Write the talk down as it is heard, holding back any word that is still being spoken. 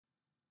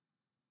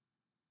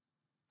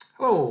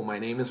Hello, my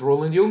name is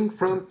Roland Jung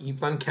from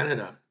EPLAN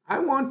Canada. I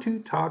want to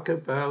talk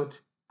about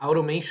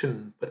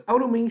automation, but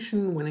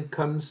automation when it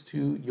comes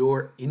to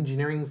your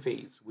engineering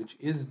phase, which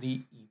is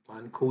the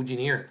EPLAN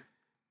Cogineer.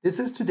 This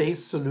is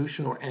today's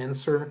solution or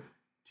answer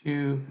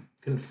to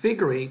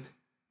configure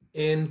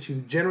and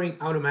to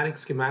generate automatic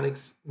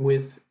schematics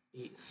with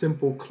a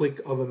simple click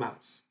of a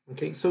mouse.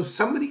 Okay, so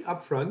somebody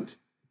up front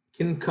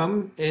can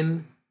come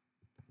and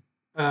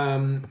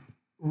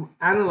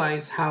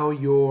analyze how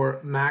your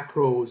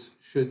macros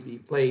should be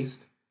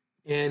placed,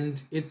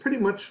 and it pretty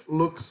much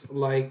looks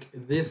like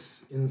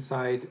this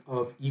inside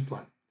of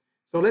EPLAN.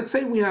 So let's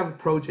say we have a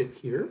project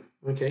here,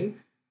 okay,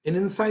 and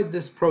inside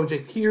this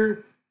project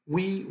here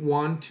we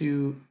want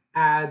to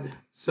add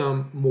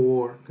some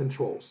more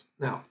controls.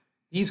 Now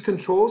these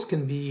controls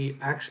can be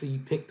actually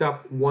picked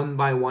up one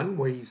by one,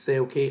 where you say,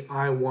 okay,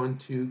 I want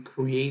to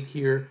create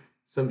here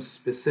some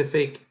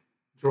specific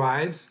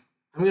drives.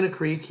 I'm going to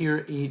create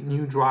here a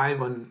new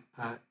drive on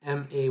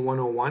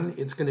MA101.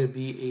 It's going to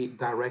be a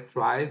direct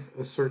drive,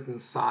 a certain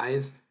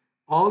size.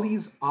 All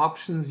these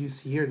options you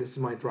see here, this is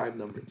my drive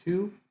number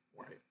 2,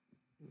 right,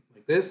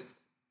 like this.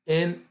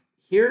 And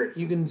here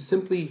you can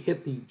simply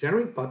hit the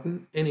generate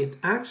button, and it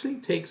actually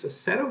takes a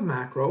set of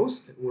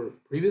macros that were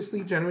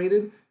previously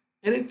generated,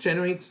 and it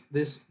generates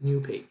this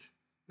new page.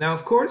 Now,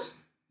 of course,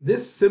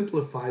 this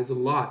simplifies a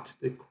lot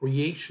the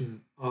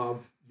creation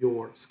of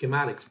your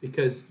schematics,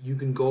 because you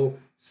can go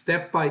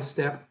step by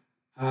step.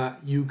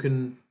 You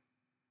can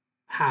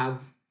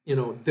have,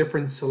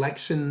 different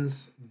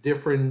selections,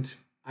 different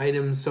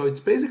items. So it's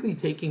basically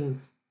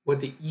taking what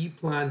the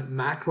EPLAN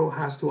macro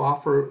has to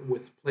offer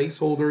with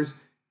placeholders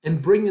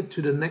and bring it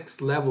to the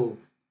next level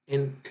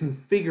and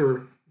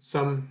configure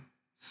some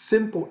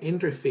simple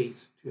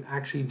interface to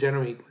actually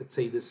generate, let's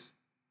say, these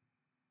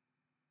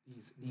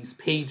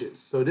pages.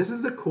 So this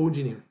is the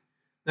Cogineer.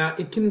 Now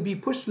it can be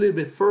pushed a little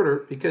bit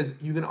further, because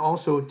you can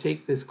also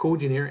take this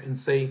Cogineer and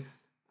say,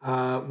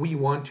 we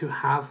want to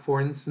have, for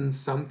instance,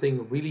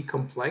 something really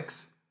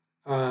complex,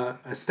 a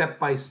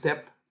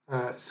step-by-step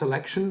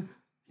selection.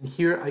 And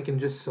here I can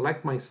just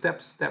select my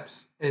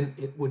steps, and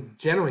it would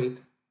generate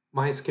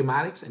my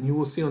schematics. And you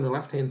will see on the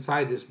left-hand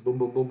side, just boom,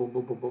 boom, boom, boom,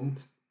 boom, boom, boom,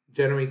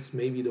 generates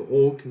maybe the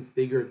whole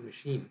configured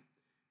machine.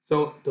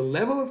 So the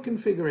level of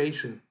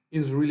configuration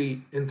is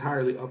really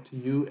entirely up to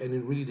you, and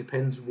it really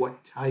depends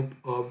what type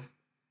of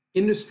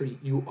industry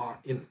you are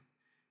in.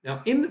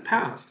 Now, in the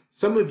past,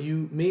 some of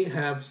you may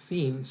have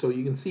seen, so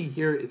you can see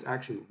here, it's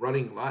actually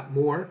running a lot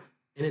more,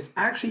 and it's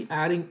actually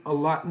adding a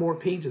lot more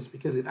pages,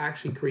 because it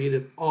actually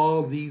created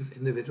all these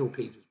individual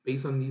pages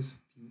based on these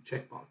few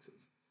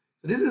checkboxes.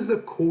 So this is the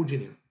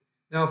Cogineer.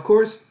 Now, of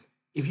course,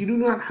 if you do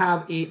not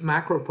have a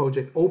macro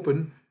project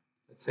open,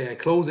 let's say I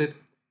close it,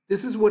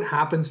 this is what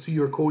happens to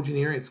your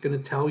Cogineer. It's going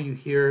to tell you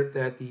here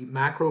that the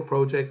macro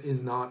project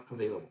is not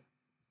available.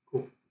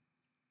 Cool.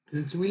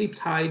 Because it's really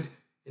tied,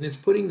 and it's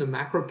putting the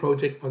macro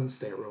project on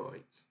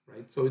steroids,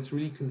 right? So it's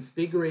really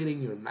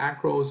configuring your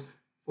macros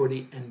for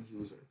the end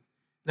user.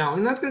 Now,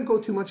 I'm not going to go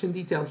too much in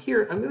detail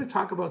here. I'm going to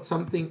talk about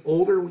something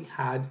older we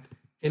had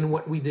in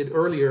what we did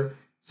earlier.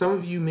 Some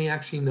of you may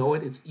actually know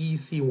it. It's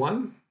EEC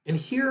One. And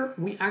here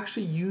we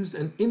actually used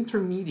an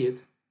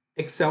intermediate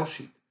Excel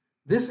sheet.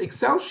 This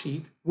Excel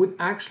sheet would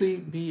actually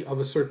be of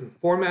a certain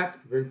format,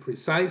 very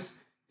precise.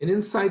 And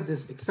inside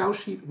this Excel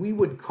sheet, we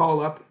would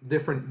call up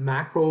different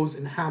macros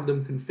and have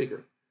them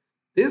configured.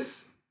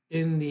 This,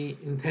 in the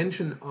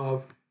intention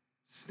of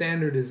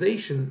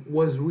standardization,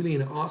 was really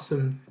an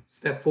awesome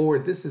step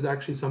forward. This is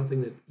actually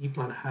something that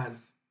EPLAN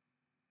has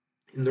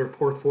in their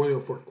portfolio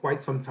for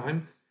quite some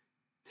time,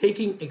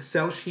 taking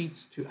Excel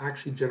sheets to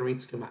actually generate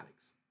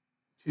schematics,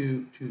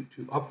 to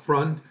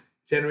upfront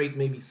generate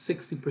maybe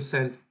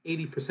 60%,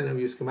 80% of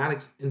your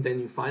schematics, and then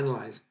you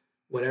finalize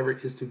whatever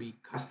is to be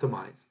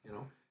customized.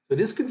 So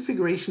this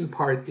configuration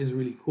part is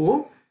really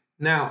cool.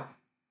 Now,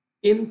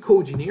 in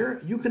Cogineer,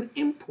 you can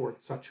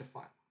import such a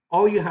file.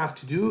 All you have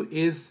to do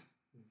is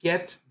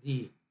get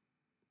the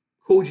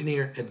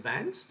Cogineer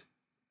Advanced,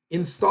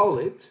 install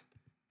it,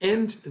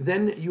 and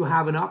then you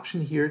have an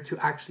option here to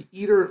actually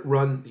either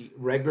run the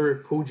regular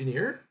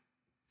Cogineer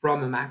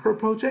from a macro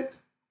project,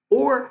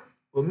 or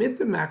omit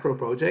the macro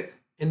project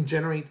and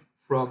generate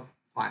from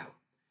file.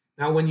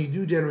 Now, when you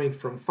do generate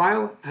from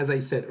file, as I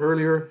said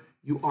earlier,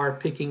 you are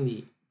picking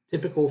the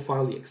typical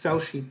file, the Excel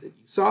sheet that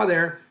you saw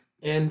there,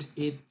 and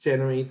it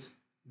generates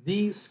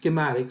these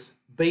schematics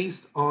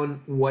based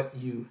on what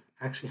you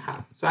actually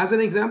have. So as an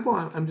example,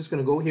 I'm just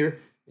going to go here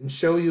and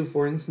show you,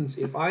 for instance,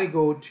 if I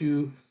go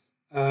to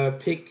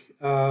pick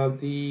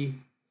the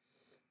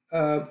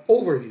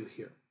overview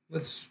here,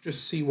 let's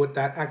just see what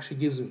that actually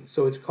gives me.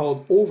 So it's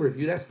called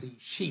overview. That's the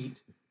sheet.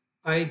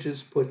 I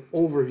just put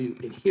overview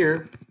in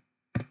here,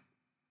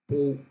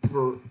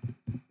 overviews.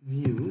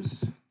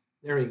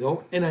 There we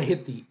go. And I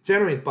hit the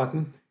generate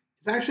button.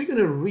 It's actually going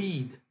to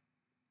read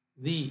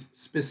the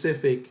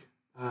specific,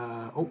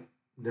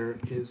 there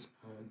is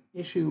an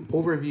issue,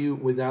 overview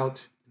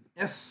without an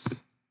S.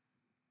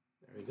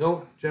 There we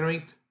go,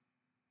 generate.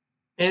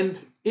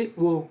 And it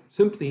will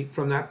simply,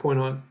 from that point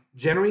on,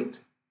 generate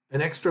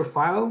an extra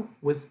file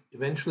with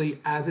eventually,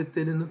 as it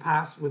did in the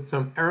past, with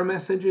some error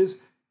messages.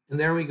 And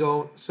there we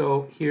go.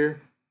 So here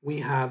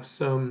we have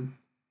some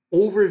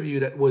overview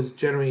that was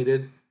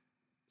generated,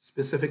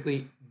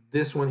 specifically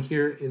this one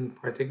here in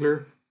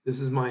particular. This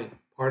is my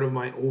part of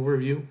my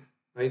overview,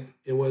 right?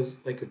 It was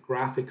like a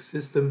graphic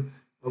system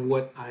of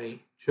what I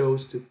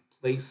chose to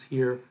place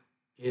here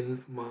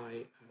in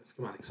my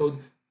schematic. So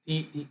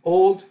the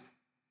old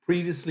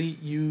previously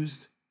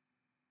used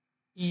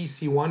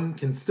EEC One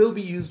can still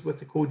be used with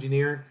the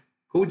Cogineer.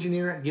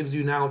 Cogineer gives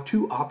you now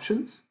two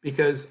options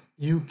because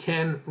you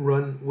can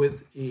run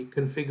with a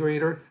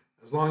configurator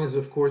as long as,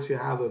 of course, you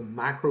have a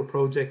macro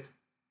project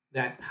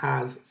that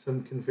has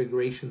some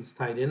configurations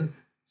tied in.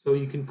 So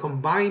you can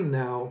combine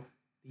now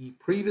the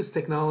previous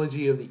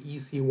technology of the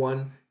EEC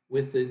One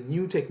with the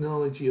new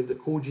technology of the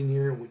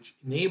Cogineer, which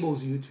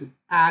enables you to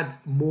add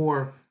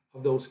more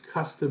of those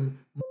custom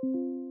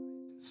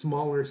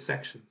smaller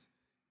sections.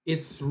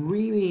 It's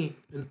really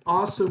an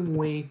awesome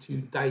way to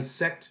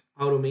dissect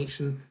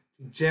automation,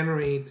 to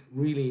generate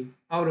really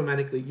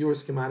automatically your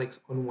schematics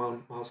on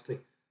one mouse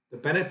click. The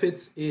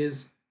benefits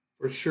is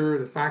for sure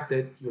the fact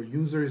that your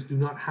users do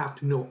not have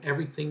to know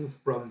everything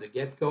from the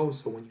get-go.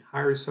 So when you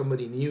hire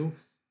somebody new,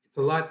 it's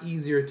a lot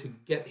easier to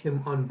get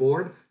him on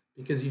board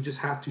because you just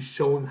have to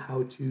show him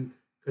how to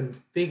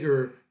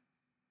configure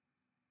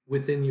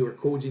within your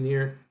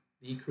Cogineer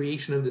the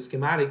creation of the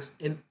schematics,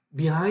 and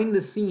behind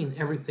the scene,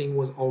 everything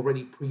was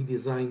already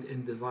pre-designed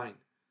and designed.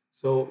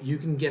 So you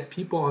can get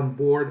people on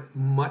board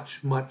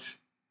much, much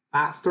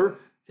faster.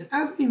 And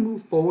as they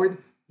move forward,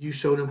 you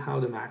show them how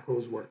the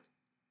macros work.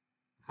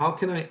 How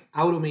can I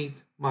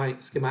automate my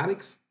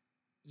schematics?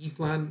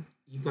 EPLAN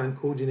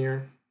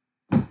Cogineer.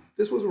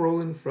 This was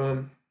Roland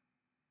from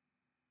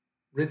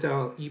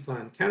Retail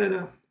EPLAN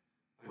Canada.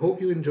 I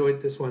hope you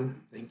enjoyed this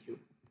one. Thank you.